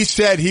 He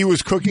said he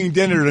was cooking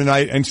dinner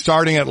tonight and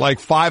starting at like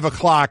 5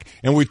 o'clock,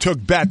 and we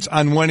took bets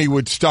on when he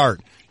would start.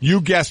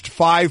 You guessed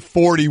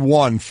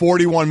 5:41,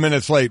 41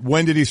 minutes late.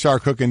 When did he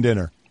start cooking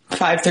dinner?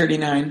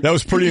 5:39. That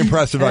was pretty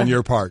impressive on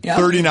your part. Yeah.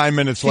 39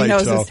 minutes late.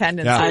 knows so, his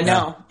tendencies. yeah, I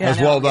know. Yeah, that was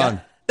I know, well done.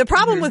 yeah. The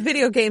problem with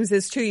video games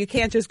is too, you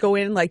can't just go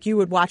in like you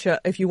would watch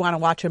if you want to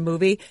watch a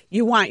movie,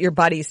 you want your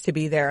buddies to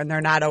be there and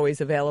they're not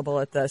always available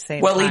at the same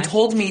Well, time. he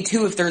told me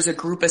too, if there's a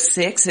group of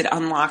 6, it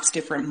unlocks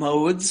different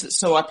modes.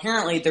 So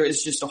apparently there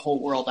is just a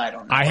whole world I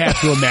don't know. I have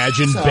to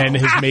imagine Ben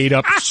has made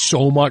up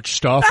so much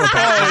stuff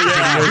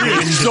about video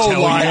games so to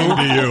tell lying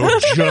to you.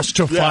 just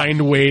to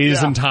find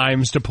ways and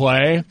times to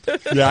play.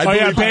 Yeah, I Oh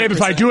yeah, believe babe,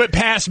 if I 100%. do it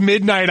past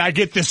midnight, I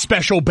get this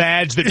special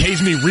badge that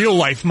pays me real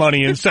life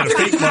money instead of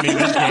fake money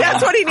this game.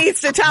 That's what he needs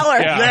to tell her.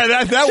 Yeah.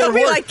 That She'll would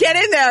be work. like, get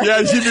in there.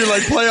 Yeah, she'd be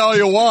like, play all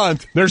you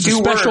want. There's a Do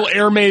special work.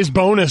 Air Maze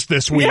bonus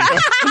this week.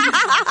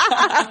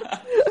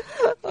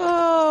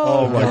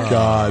 Oh my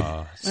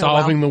God.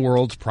 Solving the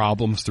world's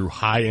problems through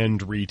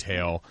high-end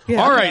retail.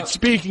 Yeah. All right,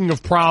 speaking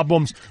of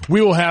problems,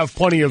 we will have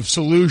plenty of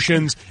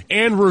solutions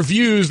and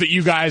reviews that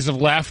you guys have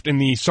left in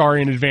the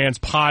Sorry in Advance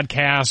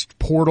podcast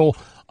portal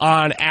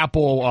on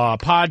Apple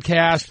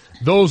Podcast.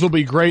 Those will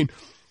be great.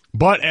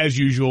 But as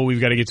usual,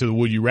 we've got to get to the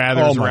Would You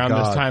Rathers Oh, my around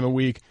God. this time of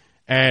week.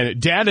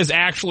 And Dad has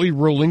actually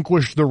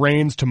relinquished the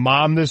reins to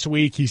Mom this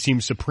week. He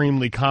seems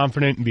supremely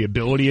confident in the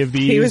ability of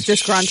these. He was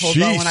disgruntled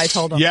though when I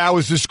told him. Yeah, I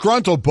was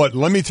disgruntled, but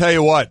let me tell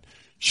you what.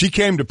 She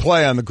came to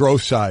play on the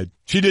gross side.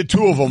 She did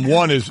two of them.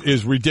 One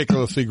is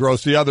ridiculously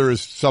gross. The other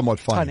is somewhat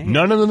funny.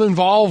 None of them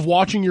involve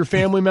watching your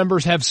family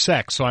members have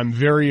sex, so I'm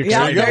very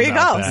excited. Yeah, there you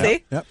about go. that.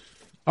 See? Yep.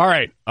 All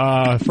right.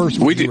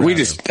 First, I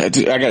got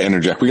to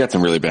interject. We got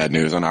some really bad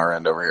news on our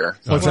end over here.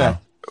 What's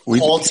that?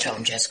 Cold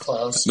Stone just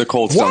closed. The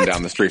Cold Stone What?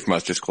 down the street from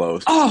us just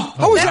closed.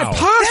 How is that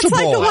possible? That's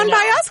like the one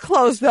by us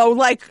closed though,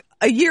 like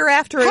a year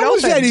after it How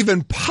is opened. that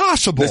even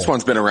possible? This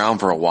one's been around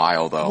for a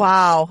while, though.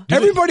 Wow.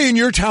 Everybody in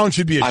your town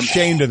should be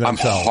ashamed of I'm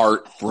themselves.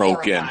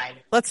 heartbroken. Horrified.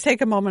 Let's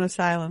take a moment of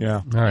silence.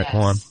 Yeah. All right,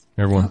 hold on,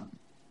 everyone.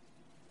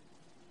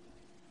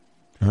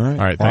 All right.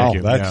 All right, Wow, thank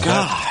you. That's,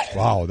 Yeah.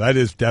 wow, that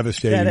is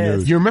devastating That is.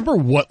 news. You remember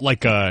what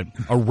like a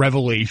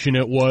revelation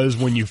it was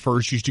when you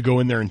first used to go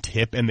in there and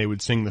tip and they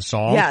would sing the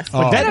song? Yes.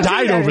 Like, Oh. that They don't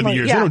died do that over the anymore.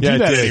 years. Yeah. They don't Yeah, do it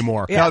that did.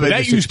 anymore. Yeah. They But that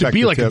just used to expect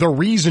be the like tip. the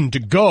reason to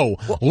go,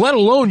 let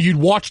alone you'd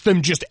watch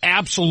them just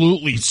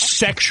absolutely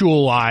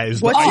sexualize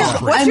the What's your, ice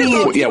cream. what's your I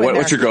mean, go-to in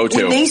What's there? your go-to?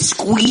 When they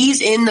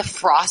squeeze in the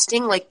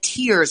frosting, like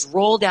tears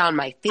roll down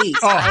my face.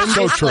 I'm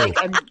so just true.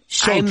 Like,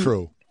 So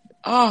true.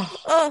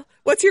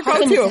 What's your How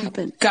can this go-to?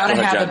 happen? Gotta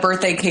Go ahead, have Jen. a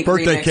birthday cake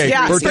Birthday remix. cake.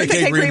 Yeah, birthday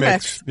cake remix.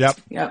 remix. Yep.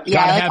 Yep. Yeah,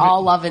 I Gotta like have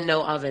all oven,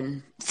 no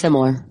oven.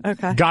 Similar.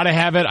 Okay. Gotta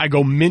have it. I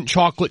go mint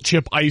chocolate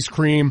chip ice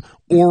cream,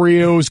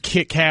 Oreos,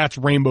 Kit Kats,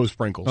 rainbow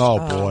sprinkles. Oh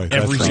boy.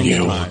 that Every sounds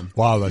single good. time.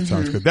 Wow, that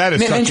sounds good. That is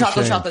Mint and such a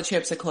chocolate shame. chocolate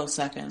chips a close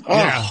second.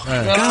 Yeah.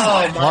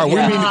 Oh, All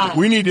right,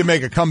 we need to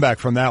make a comeback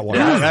from that one.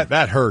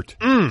 That hurt.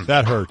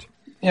 That hurt.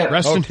 Yeah.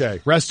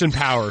 Rest in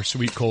power,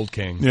 sweet cold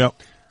king. Yep.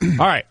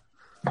 All right.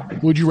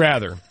 Would you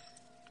rather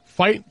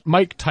fight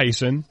Mike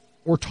Tyson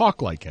or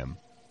talk like him?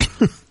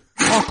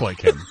 Talk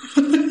like him.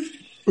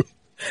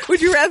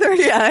 Would you rather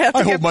have to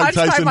I get hope Mike punched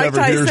by Tyson Mike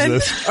never hears Tyson,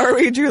 this. or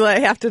would you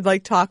have to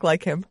talk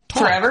like him?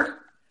 Forever?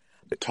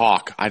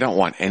 Talk. I don't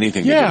want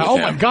anything to Yeah. do with Oh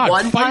him. my God.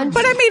 One Fight- punch?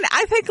 But I mean,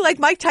 I think like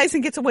Mike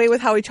Tyson gets away with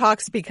how he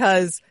talks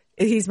because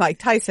he's Mike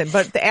Tyson.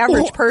 But the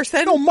average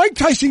person, No, Mike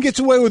Tyson gets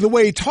away with the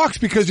way he talks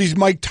because he's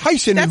Mike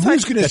Tyson, and That's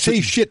who's what- going to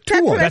say shit to that's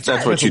him? what I That's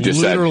what That's you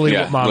just said. literally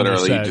Yeah, what Mom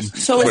literally. said. You just,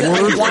 So is it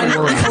like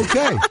one?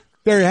 Okay.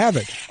 There you have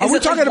it. Are we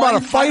it talking like about a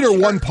one fight or punch or-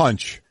 one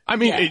punch? I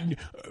mean,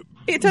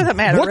 it doesn't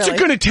matter. what's really. it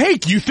going to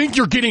take? You think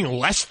you're getting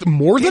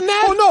more than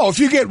that? Oh no, if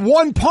you get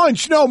one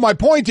punch, no, my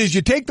point is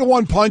you take the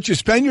one punch, you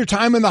spend your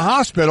time in the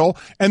hospital,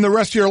 and the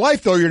rest of your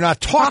life though, you're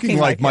not talking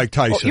like him. Mike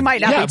Tyson. Well, you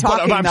might not Yeah, be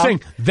talking. but I'm though.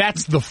 saying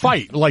that's the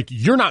fight. Like,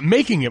 you're not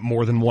making it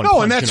more than one punch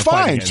No, and that's in a fight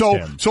fine. against So,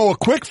 him. so a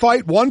quick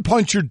fight, one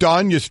punch, you're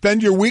done. You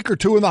spend your week or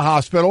two in the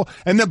hospital,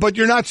 and then, but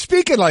you're not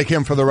speaking like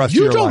him for the rest of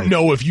You your don't life.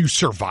 know if you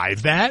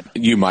survive that.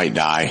 you might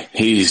die.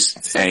 He's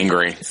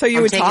angry. So you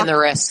I'm would taking talk. the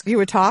risk. You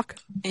would talk.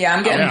 Yeah,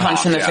 I'm getting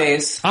punched in the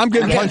face. I'm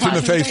getting punched in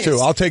the face too.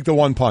 I'll take the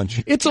one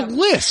punch. It's a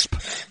lisp.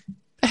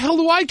 The hell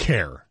do I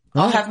care?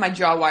 I'll have my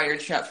jaw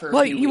wired shut for a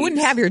Well, few you wouldn't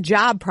weeks. have your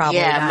job probably.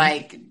 Yeah, then.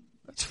 Mike.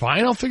 It's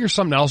fine. I'll figure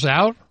something else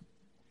out.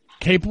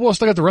 Capable. I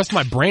still got the rest of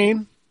my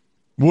brain.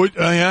 Would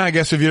yeah? I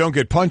guess if you don't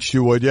get punched,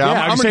 you would. Yeah, I'm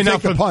just going saying to now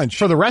take the punch.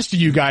 for the rest of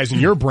you guys in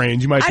your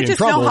brains, you might I be in just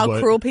trouble. know how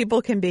but cruel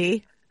people can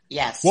be.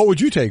 Yes. What would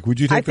you take?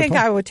 Would you take I the think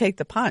punch? I would take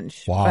the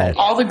punch. Wow. but-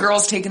 All the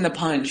girls taking the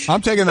punch.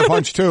 I'm taking the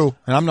punch too,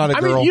 and I'm not a I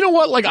girl. mean, you know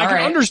what? Like, I can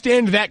right.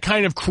 understand that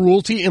kind of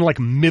cruelty in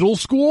like middle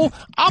school.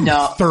 I'm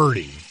No.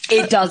 30.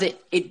 It does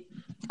it.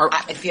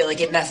 I feel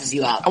like it messes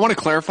you up. I want to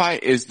clarify,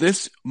 is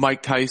this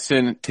Mike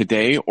Tyson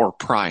today or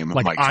prime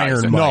Like Mike Iron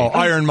Tyson? no, Mike.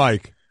 Iron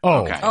Mike.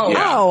 Oh. Okay. Oh.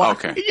 Yeah. Oh.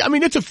 Okay. I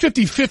mean, it's a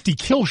 50-50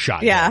 kill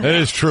shot. Yeah. That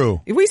is true.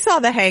 We saw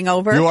The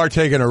Hangover. You are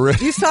taking a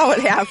risk. You saw what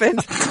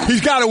happened. He's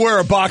got to wear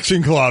a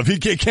boxing glove. He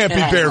can't be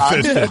Yeah,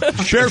 barefisted.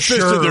 Barefisted,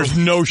 Sure. there's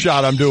no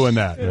shot I'm doing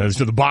that. Yeah,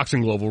 so the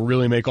boxing glove will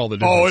really make all the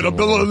difference. Oh, in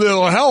the world.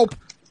 it'll help.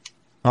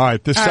 All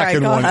right, the All right,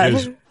 second go one ahead.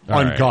 is All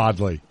right.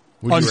 ungodly.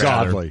 Would you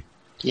Ungodly.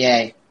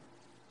 Yay.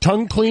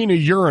 Tongue clean a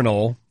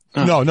urinal.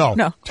 No.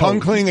 No.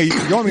 Tongue clean. You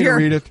want me to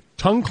read it?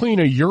 Tongue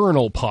clean a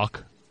urinal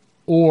puck,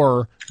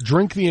 or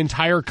drink the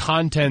entire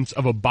contents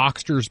of a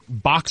boxer's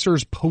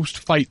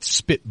post-fight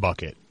spit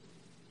bucket.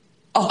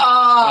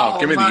 Oh,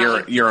 give me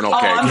the urinal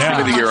cake. I'm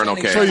Give me the sorry. urinal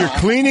cake. So you're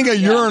cleaning a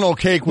urinal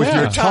cake with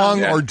Yeah. your tongue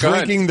Yeah, or go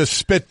ahead. drinking the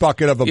spit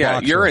bucket of a yeah,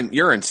 boxer?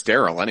 urine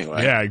sterile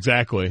anyway. Yeah,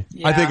 exactly.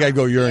 I think I'd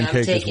go urine I'm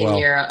cake as taking well.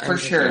 your For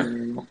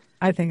sure.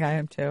 I think I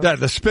am too.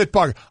 The spit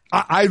bucket.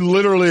 I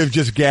literally have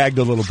just gagged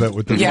a little bit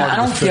with the Yeah, I the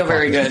don't spit feel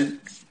very bucket. good.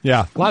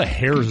 Yeah. A lot of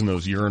hairs in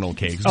those urinal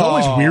cakes. It's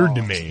always weird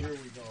to me.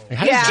 Like,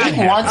 how does Yeah. that Jake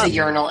happen? wants a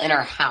urinal in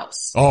our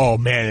house. Oh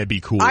man, it'd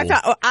be cool. I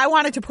thought I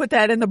wanted to put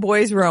that in the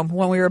boys' room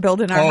when we were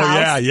building our Oh,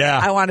 house. yeah.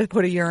 I wanted to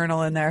put a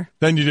urinal in there.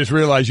 Then you just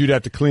realize you'd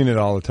have to clean it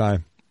all the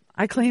time.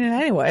 I clean it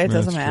anyway. It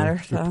doesn't matter.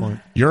 Good So. point.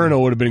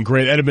 Urinal would have been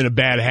great. That'd have been a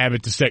bad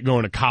habit to set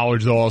going to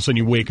college, though. All of a sudden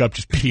you wake up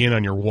just peeing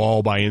on your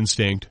wall by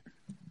instinct.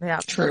 Yeah,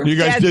 True. You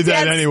guys did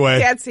that anyway.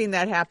 Dad's seen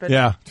that happen.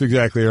 Yeah, that's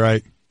exactly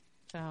right.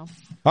 So.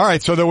 All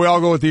right, so then we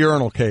all go with the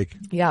urinal cake.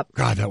 Yep.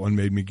 God, that one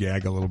made me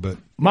gag a little bit.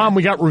 Mom,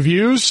 we got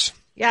reviews.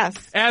 Yes.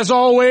 As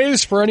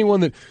always, for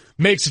anyone that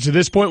makes it to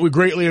this point, we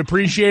greatly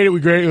appreciate it. We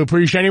greatly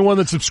appreciate anyone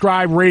that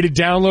subscribed, rated,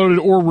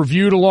 downloaded, or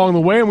reviewed along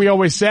the way. And we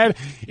always said,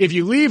 if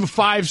you leave a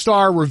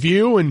 5-star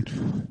review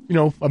and,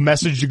 a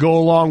message to go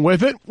along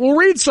with it, we'll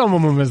read some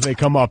of them as they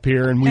come up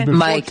here. And we've been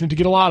fortunate to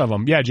get a lot of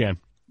them. Yeah, Jan.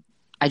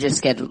 I just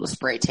scheduled a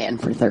spray tan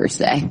for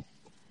Thursday.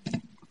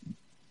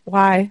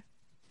 Why?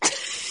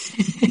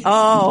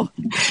 Oh.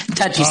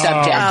 Touchy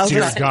subject.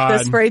 Dear God. The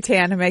spray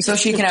tan to make So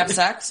she can have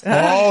sex?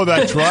 Oh,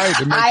 that's right.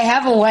 I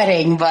have a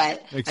wedding,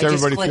 but Makes I just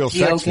everybody feel clicked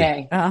you sexy.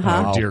 okay.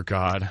 Oh, dear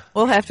God.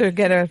 We'll have to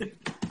get a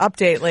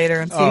update later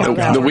and see how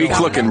that The works week's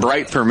out. looking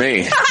bright for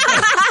me.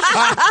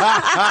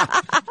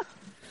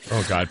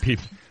 Oh, God.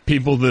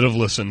 People that have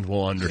listened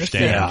will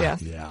understand.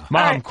 Yeah.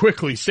 Mom, All right.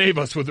 quickly, save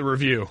us with a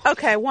review.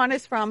 Okay, one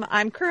is from,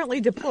 I'm currently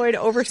deployed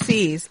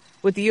overseas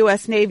with the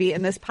U.S. Navy,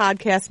 and this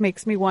podcast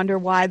makes me wonder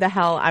why the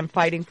hell I'm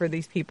fighting for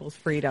these people's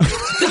freedom.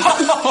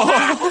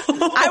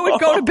 I would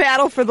go to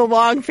battle for the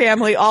Long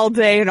family all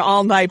day and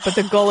all night, but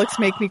the Golics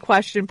make me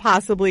question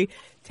possibly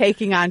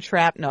taking on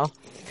shrapnel.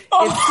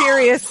 It's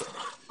serious.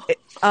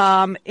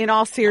 In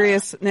all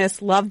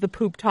seriousness, love the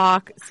poop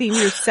talk,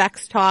 senior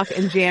sex talk,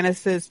 and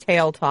Janice's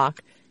tail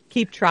talk.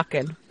 Keep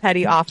trucking.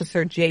 Petty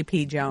Officer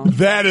J.P. Jones.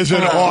 That is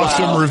an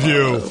awesome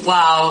review.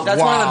 Wow.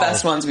 That's one of the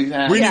best ones we've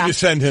had. We Yeah. need to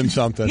send him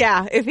something.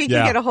 Yeah, if he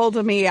can get a hold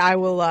of me, I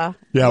will Yeah,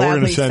 we're going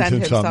gladly to send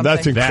him something.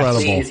 That's incredible.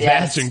 Please,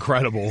 yes. That's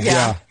incredible.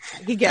 Yeah.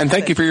 He gets And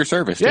thank it. you for your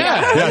service. too.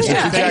 Yeah. Yes, Yeah.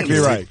 that's exactly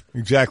right.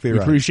 Exactly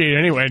right. Appreciate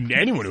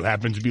anyone who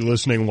happens to be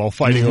listening while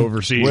fighting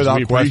overseas. Without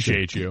we question.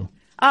 appreciate you.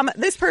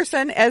 This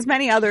person, as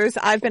many others,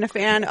 I've been a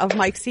fan of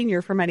Mike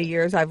Sr. for many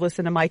years. I've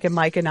listened to Mike and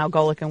now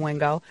Golic and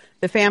Wingo.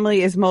 The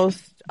family is pretty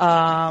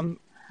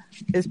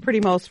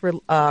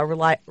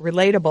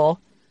relatable.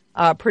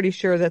 Pretty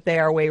sure that they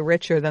are way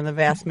richer than the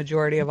vast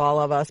majority of all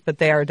of us, but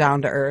they are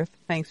down to earth.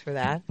 Thanks for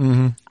that.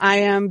 Mm-hmm. I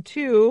am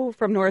too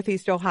from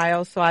Northeast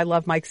Ohio, so I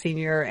love Mike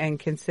Sr. and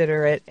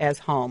consider it as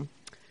home.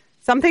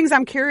 Some things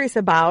I'm curious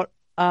about,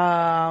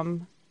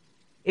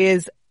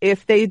 is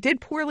if they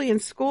did poorly in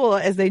school,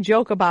 as they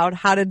joke about,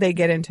 how did they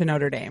get into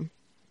Notre Dame?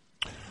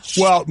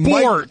 Well,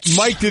 Sports.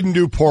 Mike didn't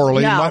do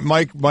poorly. No.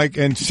 Mike,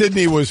 and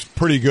Sydney was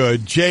pretty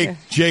good.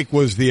 Jake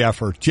was the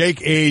effort.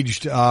 Jake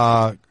aged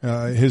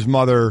his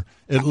mother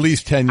at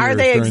least 10 years. Are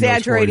they during those 4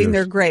 exaggerating years.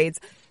 their grades?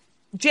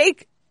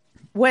 Jake,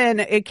 when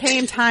it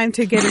came time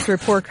to get his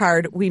report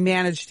card, we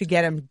managed to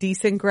get him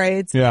decent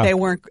grades. Yeah. They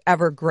weren't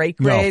ever great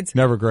grades.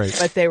 No, never great.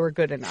 But they were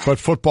good enough. But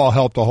football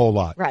helped a whole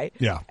lot. Right.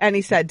 Yeah. And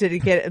he said, did he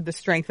get the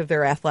strength of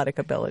their athletic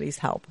abilities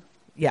help?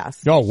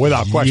 Yes. No,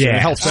 without question. It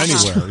Yes. helps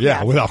anywhere. Yeah,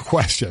 Yeah. without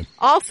question.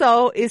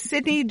 Also,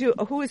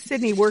 who is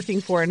Sydney working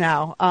for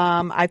now?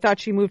 I thought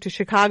she moved to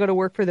Chicago to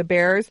work for the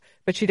Bears,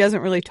 but she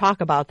doesn't really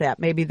talk about that.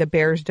 Maybe the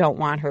Bears don't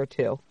want her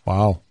to.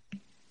 Wow.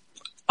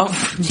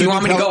 Oh, do you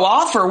want me to go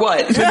off or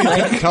what?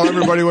 Tell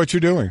everybody what you're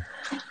doing.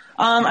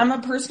 I'm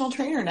a personal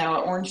trainer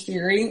now at Orange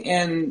Theory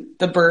in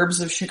the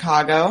burbs of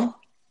Chicago.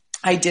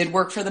 I did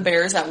work for the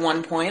Bears at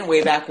one point,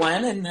 way back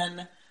when, and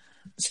then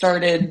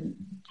started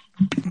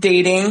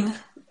dating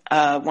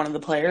one of the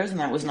players,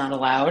 and that was not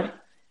allowed.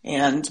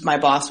 And my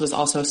boss was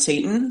also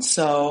Satan,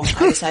 so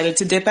I decided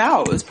to dip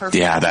out. It was perfect.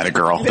 Yeah, that a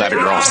girl said.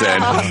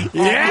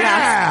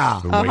 Yeah.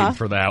 Been waiting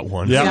for that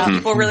one. Yep. Yeah,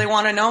 people really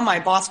want to know my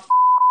boss.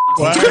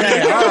 Well,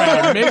 Okay, all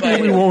right.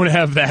 Maybe we won't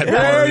have that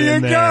part you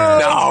in go. there.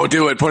 No,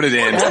 do it. Put it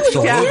in.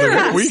 Absolutely.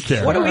 Yes. We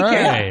care. What do we All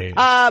care?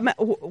 right.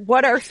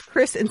 What are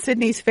Chris and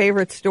Sydney's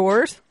favorite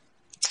stores?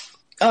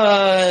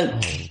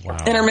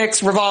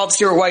 Intermix, Revolve,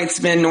 Stuart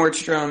Weitzman,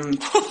 Nordstrom.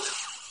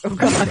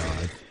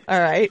 All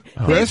right.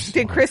 Chris?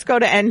 Did Chris go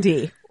to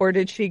ND or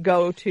did she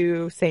go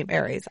to St.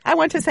 Mary's? I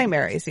went to St.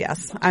 Mary's,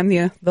 yes. I'm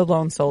the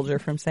lone soldier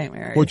from St.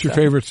 Mary's. What's your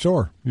favorite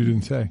store? You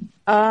didn't say.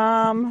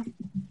 Birkin.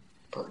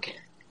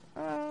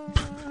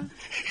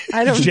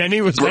 I don't.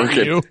 Jenny, was that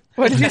Birkin. you?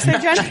 What did you say,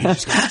 Jen?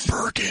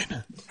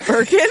 Birkin.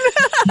 Birkin?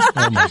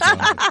 Oh, my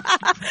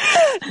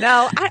God.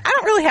 No, I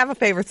don't really have a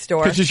favorite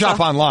store. Because you shop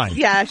online.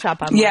 Yeah, I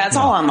shop online. Yeah, it's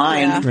all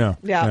online. Yeah.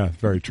 Yeah,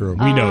 very true.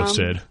 We know,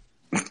 Sid.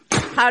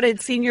 How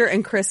did Senior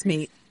and Chris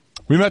meet?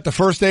 We met the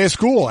first day of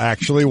school,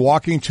 actually,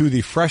 walking to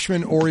the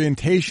freshman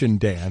orientation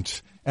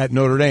dance at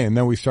Notre Dame.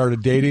 Then we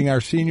started dating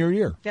our senior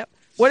year. Yep.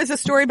 What is the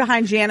story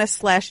behind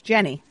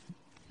Janice/Jenny?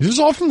 Is this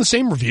all from the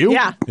same review?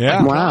 Yeah.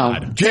 Yeah. Wow.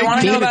 They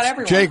want to know about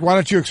everyone. Jake, why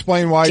don't you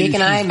explain why Jake you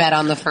and I met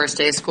on the first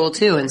day of school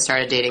too and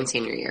started dating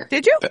senior year.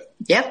 Did you?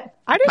 Yep.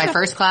 I didn't My know.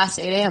 first class,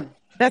 8 a.m.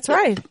 That's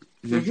right.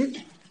 And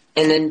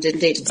then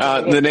didn't date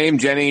until The name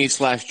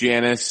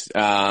Jenny/Janice.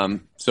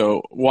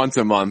 So once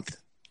a month,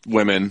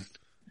 women.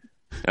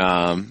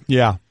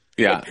 Yeah.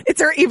 Yeah,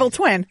 It's her evil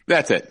twin.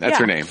 that's it. That's Yeah.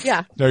 her name.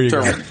 Yeah. There you It's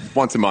go. her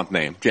once a month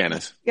name,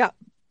 Janice. Yeah.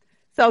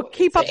 So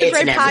keep up the It's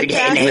great an everyday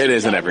podcast. name. It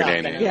is an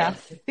everyday name. Yeah.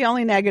 The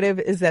only negative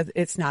is that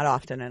it's not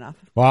often enough.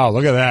 Wow,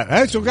 look at that.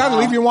 That's got to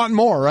leave you wanting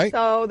more, right?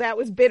 So that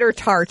was Bitter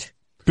Tart.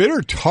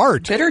 Bitter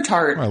tart. Bitter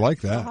tart. I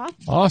like that.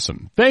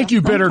 Awesome. Thank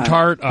you, Bitter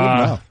Tart. Good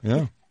enough.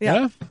 Yeah.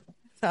 Yeah.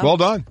 So, Well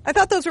done. I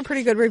thought those were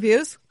pretty good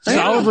reviews.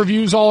 Solid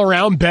reviews all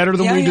around, better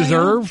than we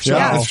deserve. So.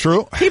 Yeah, that's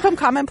true. Keep them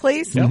coming,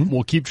 please. Yep.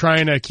 We'll keep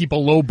trying to keep a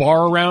low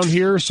bar around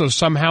here so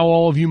somehow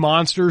all of you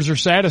monsters are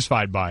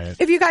satisfied by it.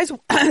 If you guys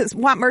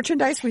want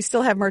merchandise, we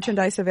still have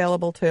merchandise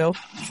available too.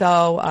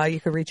 So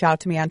you can reach out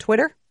to me on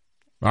Twitter.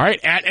 All right,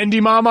 at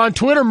NDMom on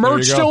Twitter.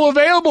 Merch go. still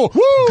available.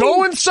 Woo!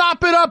 Go and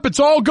sop it up.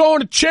 It's all going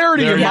to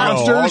charity, There you you go.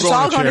 monsters. It's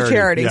all going to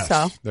charity, Yes.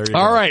 so. There you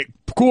All go. right,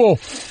 cool.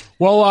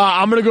 Well,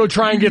 I'm going to go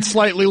try and get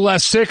slightly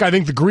less sick. I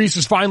think the grease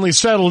is finally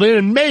settled in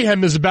and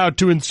mayhem is about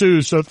to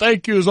ensue. So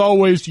thank you as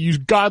always to you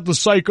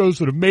godless psychos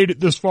that have made it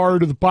this far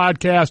into the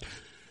podcast.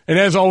 And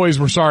as always,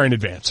 we're sorry in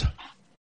advance.